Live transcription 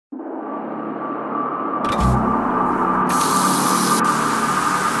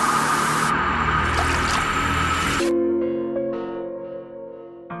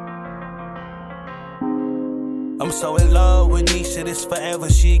so in love with NESHA, this forever.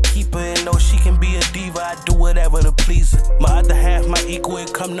 She a keeper and know she can be a diva. I do whatever to please her. My other half, my equal,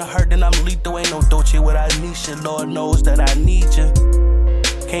 it come to her, then I'm lethal. Ain't no Dolce without NESHA. Lord knows that I need you.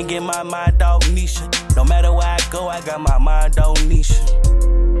 Can't get my mind off NESHA. No matter where I go, I got my mind on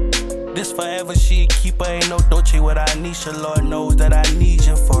NESHA. This forever, she a keeper. Ain't no Dolce without NESHA. Lord knows that I need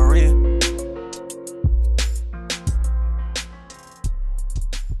you for real.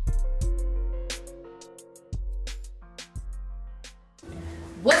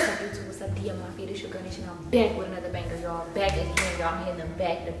 What's up, YouTube? What's up, DMI? It's your girl NESHA. I'm back with another banger, y'all. Back again, y'all. I'm hitting them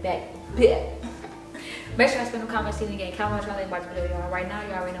back to back. Make sure I spend no comments seeing the game. Comment what y'all think about the video, y'all. Right now,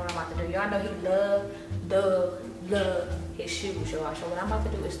 y'all already know what I'm about to do. Y'all know he love his shoes, y'all. So what I'm about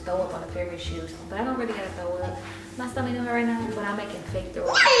to do is throw up on a pair of his shoes. But I don't really gotta throw up. I'm not stomaching it right now, but I'm making fake throw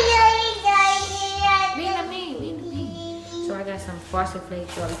up. Me. So I got some frosted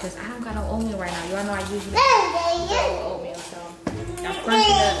flakes, y'all, because I don't got no oatmeal right now. Y'all know I usually throw oatmeal, so I'm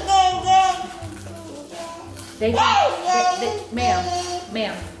crunching up.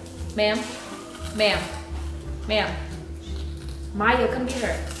 Ma'am. Maya, come get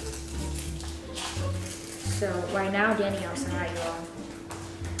her. So right now, Danny outside, y'all.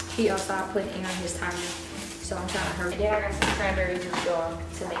 He outside putting air on his tire. So I'm trying to hurry. Then I got some cranberry juice, y'all,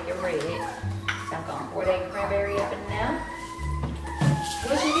 to make it red. So I'm gonna pour that cranberry up in there.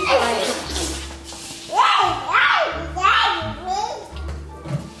 What you need for it?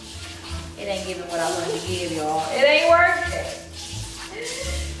 It ain't giving what I wanted to give, y'all. It ain't working.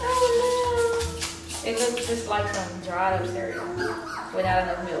 Oh no. It looks just like some dried up cereal without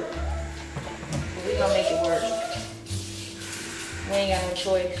enough milk. But we gonna make it work. We ain't got no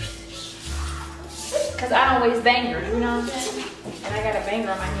choice. Cause I don't waste bangers, you know what I'm saying? And I got a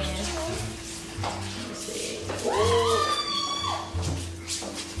banger on my hand. Let's see.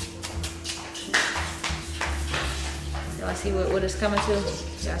 Y'all see what it's coming to?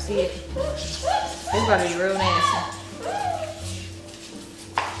 Y'all see it? It's about to be real nasty.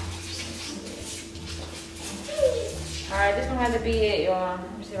 Alright, this one has to be it, y'all.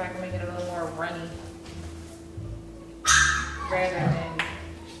 Let me see if I can make it a little more runny. Rather than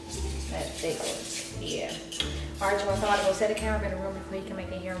that thick one. Yeah. Alright, y'all. So I'm about to go set the camera in the room before you can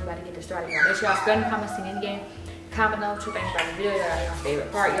make it here. I'm about to get this started, y'all. Make sure y'all spend the comments in the game. Comment on what you think about the video. Y'all your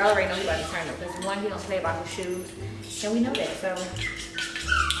favorite part. Y'all already know he about to turn up. Because one, he don't play about his shoes. And we know that. So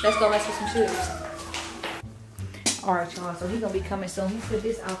let's go mess with some shoes. Alright, y'all, so he's gonna be coming soon. He put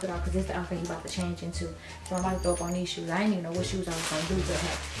this outfit out because this is the outfit he's about to change into. So I'm about to throw up on these shoes. I didn't even know what shoes I was gonna do, but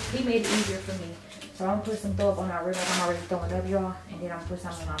hey, he made it easier for me. So I'm gonna put some throw up on our rib. I'm already throwing up, y'all, and then I'm gonna put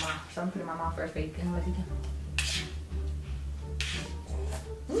some in my mouth. So I'm gonna put it in my mouth first, baby. Can let you do?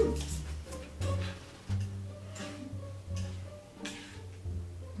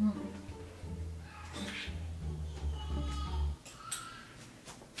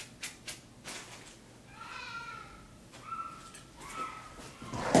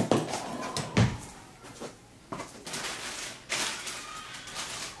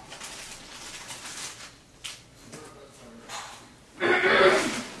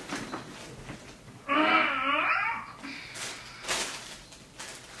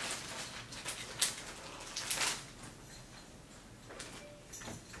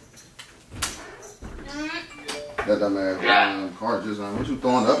 That dumb ass car just on. What you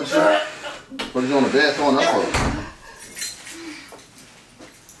throwing up and shit? What you on the bed throwing up for?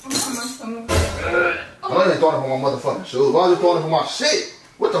 I ain't throwing up on my motherfucking shoes. Why are you throwing up on my shit?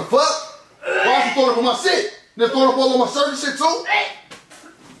 What the fuck? Why are you throwing up on my shit? They're throwing up all on my shirt and shit too?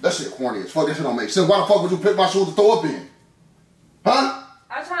 That shit corny as fuck. That shit don't make sense. Why the fuck would you pick my shoes to throw up in? Huh?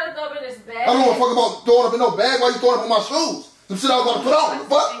 I tried to throw up in this bag. I don't know what the fuck about throwing up in no bag. Why you throwing up on my shoes? Some shit I was gonna put on. What the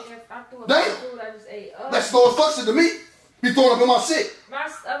fuck? Damn. That's throwing fuck shit to me. Be throwing up in my shit. My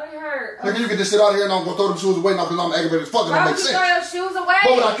stomach hurt. Nigga, you get this shit out of here and I'm gonna throw them shoes away now because I'm aggravated as fuck. It don't make sense. Why would you throw your shoes away?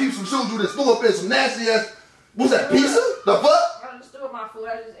 Why would I keep some shoes you just threw up in some nasty ass? What's that, pizza? The fuck? I just threw up my food.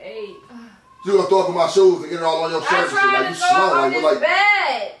 I just ate. You gonna throw up in my shoes and get it all on your shirt and shit. Like you smell like you're like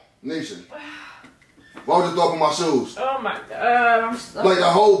bed. NESHA. Why would you throw up in my shoes? Oh my god, I'm stuck. Like the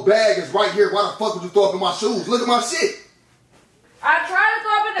whole bag is right here. Why the fuck would you throw up in my shoes? Look at my shit. I tried to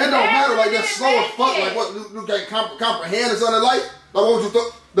throw up in the bag. It don't matter, like that's slow as fuck. Like what you can't comprehend is on the light? Like what would you throw?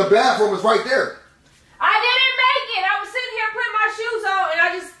 The bathroom is right there. I didn't make it. I was sitting here putting my shoes on and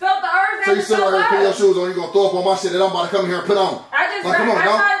I just felt the urge. So you sit right here putting your shoes on, you gonna throw up on my shit that I'm about to come here and put on. I just like, I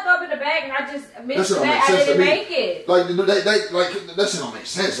tried to throw up in the bag and I just missed the bag. I didn't make it. Like that shit don't make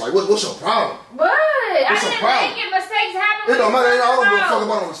sense. Like what's your problem? What? I didn't make it. Mistakes happen. It don't matter. I don't give a fuck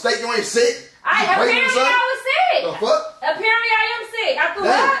about a mistake. You ain't sick. Apparently I was sick. The fuck? Apparently I am sick. I threw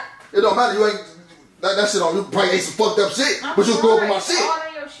up. It don't matter. You ain't. That shit on you. Probably ate some fucked up shit, but you throw up in my shit. All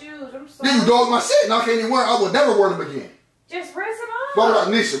in your shoes. I'm sorry. Then you dog my shit. Now I can't even wear them. I would never wear them again. Just rinse them off. Why would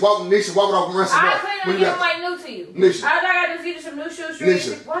I, Nisha? Why would I rinse them off? I clean them and give them like new to you. Nisha. I got to get some new shoes.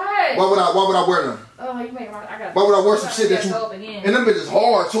 Nisha. What? Why would I wear them? Oh, you make my. Why would I wear some shit that you? And them bitches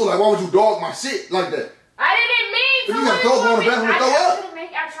hard too. Like, why would you dog my shit like that? I didn't mean to. You got to throw up on the bathroom to throw up.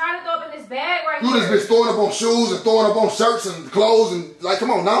 I tried to throw up in this bag right You here. just been throwing up on shoes and throwing up on shirts and clothes and like, come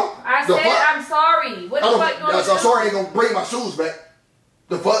on now. I said I'm sorry. What the fuck you want to do? I'm sorry I ain't gonna bring my shoes back.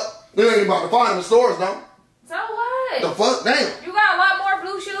 The fuck? You ain't about to find them in stores now. So what? The fuck? Damn. You got a lot more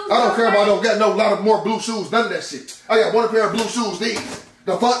blue shoes? I don't care about no got no lot of more blue shoes, none of that shit. I got one pair of blue shoes, these.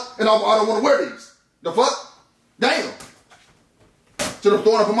 The fuck? And I don't want to wear these. The fuck? Damn. Should have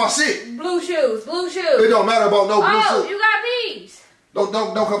thrown up on my shit. Blue shoes, blue shoes. It don't matter about no blue shoes. Oh, you got these.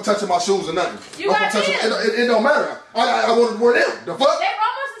 Don't come touching my shoes or nothing. You got these. It don't matter. I want to wear them. The fuck? They're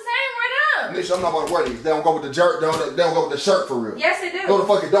almost the same right now. Nisha, I'm not about to wear these. They don't go with the jerk. They don't go with the shirt for real. Yes, they do. No, the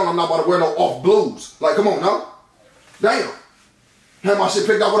fuck it don't. I'm not about to wear no off blues. Like, come on now. Damn. Had my shit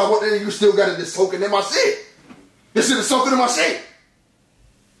picked out what I want, and you still got it just soaking in my shit. This shit is soaking in my shit.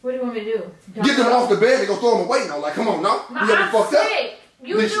 What do you want me to do? Get them off the bed and go throw them away now. Like, come on now. You got me fucked up.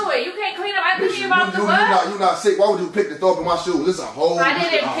 You do it. You can't clean up. I clean you off the butt. You not sick. Why would you pick the throw up in my shoes? It's a whole. I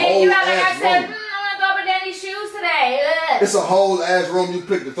didn't pick you out like I said. I want to throw up in Daddy's shoes today. Ugh. It's a whole ass room. You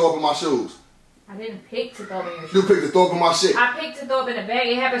picked the throw up in my shoes. I didn't pick to throw up in your shoes. You picked the throw up in my shit. I picked to throw up in the bag.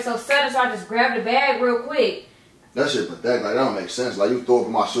 It happened so sudden, so I just grabbed the bag real quick. That shit pathetic. Like, that don't make sense. Like, you throw up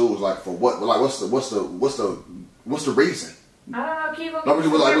in my shoes. Like, for what? Like, what's the reason? I don't know. Keep up. No, but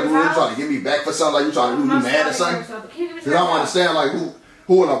you trying to get me back for something? Like, you trying to you mad or something? Because I don't understand. Like,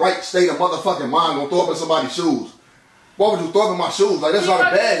 who in the right state of motherfucking mind gonna throw up in somebody's shoes? Why would you throw up in my shoes? Like, that's not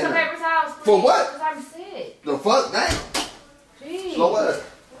a bag in there. For what? Because I'm sick. The fuck? Damn. Jeez. So what?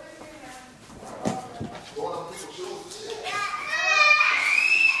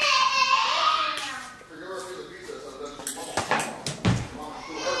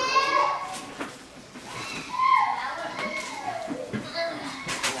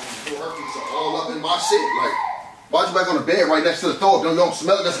 All up in my shit. Like, why'd you back on the bed right next to the throw up? You don't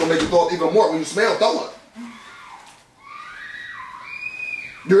smell it. That's gonna make you throw up even more. When you smell, throw up.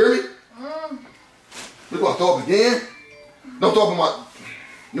 You hear me? We gonna throw up again? Don't throw up in my.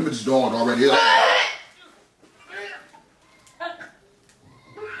 Them bitches dawned already. Like,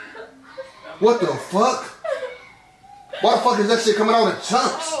 what the fuck? Why the fuck is that shit coming out in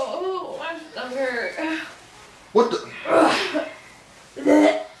chunks? Oh, my stomach hurt. What the?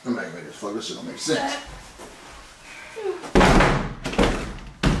 I'm not gonna make this fuck. This shit don't make sense.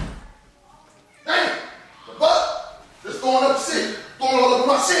 Damn! The fuck? Just throwing up shit. Throwing all up in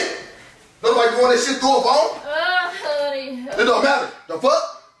my shit. Nobody throwing that shit through a phone? I need help. It don't matter. The fuck?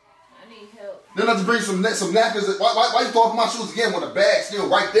 I need help. Then I just bring some napkins. Why you throwing up my shoes again when the bag's still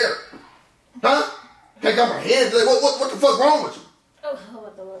right there? Huh? Can't got my head. Like, what the fuck wrong with you? Oh,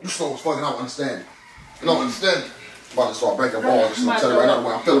 what the fuck? You slow as fuck and I don't understand it. You don't understand it. I'm about to start breaking balls. I'm telling you right now the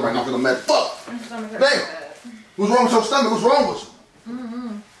way I'm feeling right now. I'm feeling mad. Fuck. Damn. What's wrong with your stomach? What's wrong with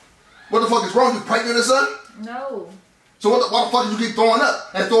you? What the fuck is wrong? You pregnant or something? No. So why the fuck did you keep throwing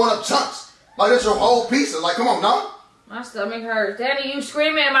up and throwing up chunks? Like that's your whole piece. Like, come on now. My stomach hurts. Daddy, you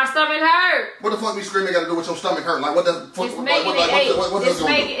screaming and my stomach hurt. What the fuck me screaming got to do with your stomach hurt? Like what does It's making it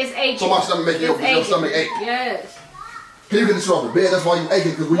ache. It's aching. So my stomach making your stomach ache. Yes. Can you get this off the bed? That's why you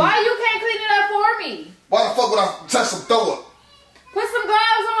aching. Why you can't clean it up for me? Why the fuck would I touch some throw up? Put some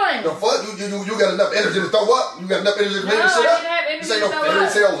gloves on. The fuck? You got enough energy to throw up? You got enough energy to clean this shit up? I didn't have energy This ain't to no throw fairy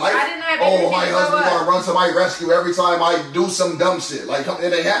up. tale life. I didn't have energy Oh, my to husband's throw up. gonna run to my rescue every time I do some dumb shit. Like,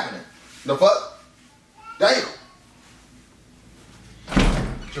 it ain't happening. The fuck? Damn.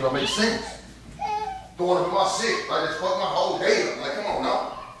 Should I make sense? Throwing up in my shit. Like, just fuck my whole day up. Like, come on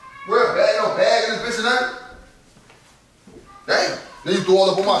now. Wear a bag, no bag in this bitch and nothing. Damn. Then you threw all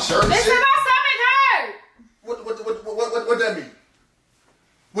up on my shirt and Listen, shit. my stomach hurt. What that mean?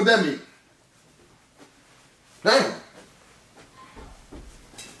 What that mean? Damn.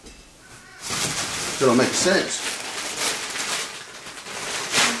 Still don't make sense.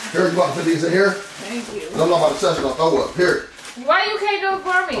 Here, you about to put these in here? Thank you. I'm not about to touch it, I'll throw up. Here. Why you can't do it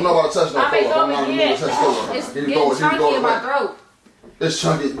for me? I'm not about to touch it, I'll I may throw up. throw I'm not it even going to touch it. It's getting chunky in my throat. It's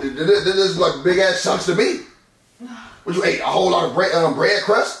chunky. This is like big ass chunks to me. What you ate? A whole lot of bread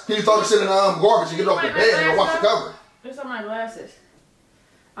crust? Can you throw this shit in garbage and get it off the bed and wash the cover? It's on my glasses.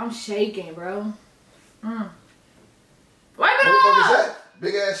 I'm shaking, bro. Wipe it What the fuck is off! that?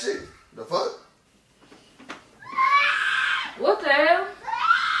 Big ass shit. The fuck? What the hell?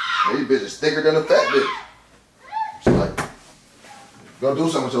 These bitches thicker than a fat bitch. It's like, Go do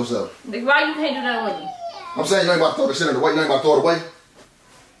something with yourself. Like, why you can't do nothing with me? I'm saying you ain't about to throw the shit in the way. You ain't about to throw it away.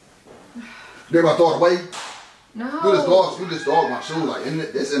 You ain't about to throw it away. No. You just dog my shoes. Like,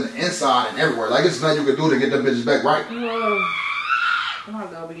 it's in the inside and everywhere. Like, it's nothing you can do to get them bitches back right. I'm gonna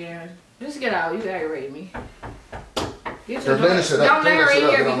go again. Just get out. You aggravated me. Don't Shit let her in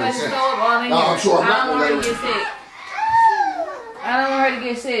here because it's so up all in here. I'm sure I'm not I don't want her to get sick. I don't want her to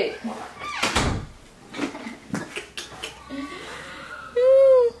get sick.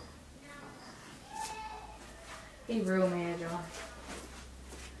 He real mad, y'all.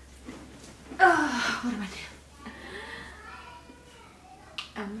 What am I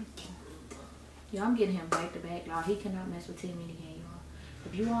doing? Y'all, I'm getting him back to back, y'all. He cannot mess with Team Minigame, y'all.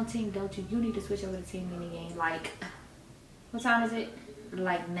 If you on Team Dolce, you need to switch over to Team Minigame. Like, what time is it?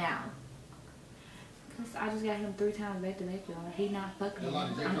 Like now. Cause I just got him 3 times back to back, y'all. He not fucking with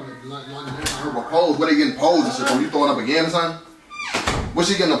me. Pose. What are you getting posed and shit from? You throwing up again or something? What's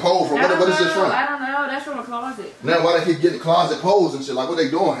she getting a pole from? What is this from? I don't know. That's from a closet. Now why they keep getting closet poles and shit? Like what they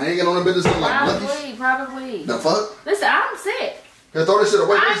doing? Hanging on the business like lucky? Probably. The fuck? Listen, I'm sick. Here, throw this shit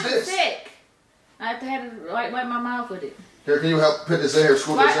away. What's this? I'm sick. I have to wipe my mouth with it. Here, can you help put this in here?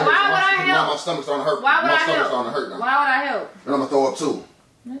 Screw this in here. Why would I help? My stomach's starting to hurt. Why would I help? My stomach's starting to hurt now. Why would I help? And I'm gonna throw up too.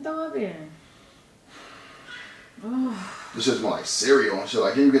 Let me throw up in. This shit's more like cereal and shit.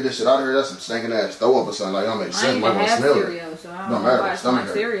 Like, can you get this shit out of here? That's some stinking ass throw up or something. Like, it don't make sense. I ain't Might even want to have smell cereal, it. so I don't Don't know matter. why it's Stomach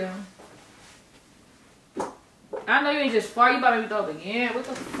like cereal. I know you ain't just fart. You about to make me throw up again. What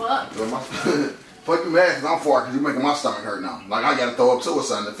the fuck? Fuck you mad because I'm far because you making my stomach hurt now. Like, I gotta throw up too or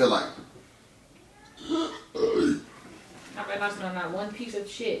something to feel like. I bet not smell not one piece of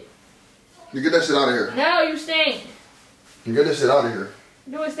shit. You get that shit out of here. No, you stink. You get this shit out of here.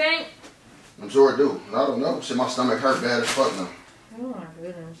 Do it stink? I'm sure it do. I don't know. Shit, my stomach hurt bad as fuck now. Oh my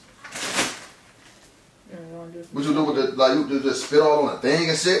goodness. What you do with the, like, you just spit all on the thing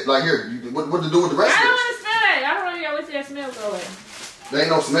and shit? Like, here, what to do with the rest of I don't this? want to smell it. I don't want to wait till that smell go away. There ain't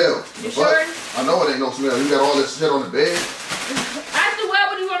no smell. You sure? I know it ain't no smell. You got all this shit on the bed. After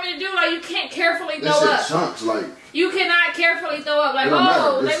what do you want me to do? Like, you can't carefully throw up. This shit chunks, like. You cannot carefully throw up. Like, It don't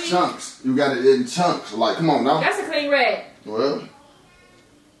matter. let It's me. chunks. You got it in chunks. Like, come on now. That's a clean red. Well,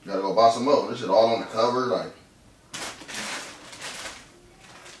 gotta go buy some more. This shit all on the cover, like.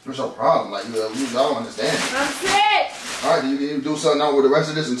 What's your problem? Like, you don't understand. I'm sick. Alright, you do something out with the rest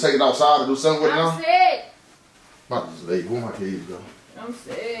of this and take it outside or do something with it now? I'm sick. About to leave. Where my keys go? I'm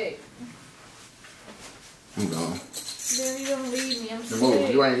sick. I'm gone. Then you don't leave me. I'm sick. Move.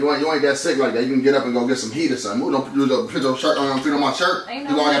 You ain't that sick like that. You can get up and go get some heat or something. Move. Don't put your shirt on, feet on my shirt. Ain't no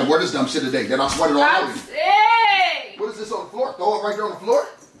You know I gotta heat. wear this dumb shit today. Then I sweat it all I'm over you. sick. What is this on the floor? Throw it right there on the floor?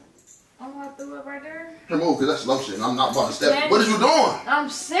 Oh, I threw up right there. Here, move, because that's low shit. And I'm not about to step. Man. What is you doing? I'm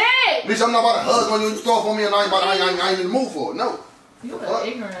sick. Bitch, I'm not about to hug on you and you throw up on me and I ain't in the mood for it. No. You Fuck. are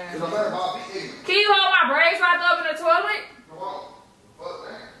ignorant. It don't matter about me ignorant. Can you hold my braids while I throw up in the toilet? Come on. Fuck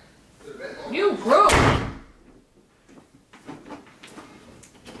that. You rude.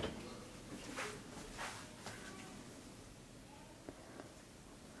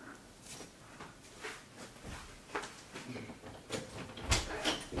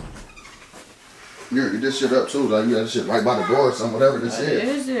 Here, get this shit up too. Like, you got this shit right by the door or something, whatever this What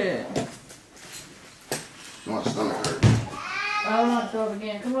is. is it? My stomach hurt. I don't want to throw up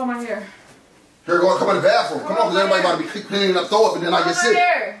again. Come on, my hair. Here, go on, come in the bathroom. Come on, because everybody about to be cleaning up, throw up, and then I get sick.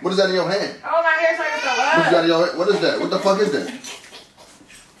 Here. What is that in your hand? Oh, my hair so I can throw What you up. got in your hand? What is that? What the fuck is that?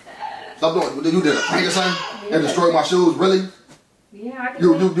 Stop doing it. You did a prank or something? And destroy my shoes? Really? Yeah, I can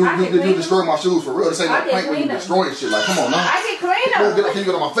You clean destroy my shoes for real. This ain't I no can prank when you clean them. destroying shit. Like, come on now. I can clean Can them. you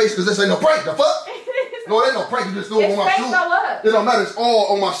get on my face? Because this ain't no prank. The fuck? No, it ain't no prank. You just threw it It's on my fake shoes. throw up. It don't matter. It's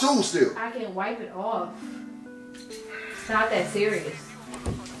all on my shoes still. I can wipe it off. It's not that serious.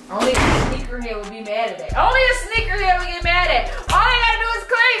 Only a sneakerhead would be mad at that. Only a sneakerhead would get mad at. All I gotta do is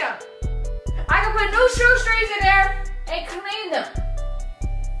clean them. I can put new shoestrings in there and clean them.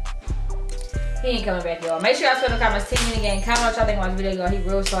 He ain't coming back, y'all. Make sure y'all spend the comments. Team in the game. Comment what y'all think about this video, y'all. He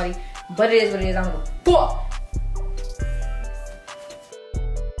real salty. But it is what it is. I'm gonna fuck.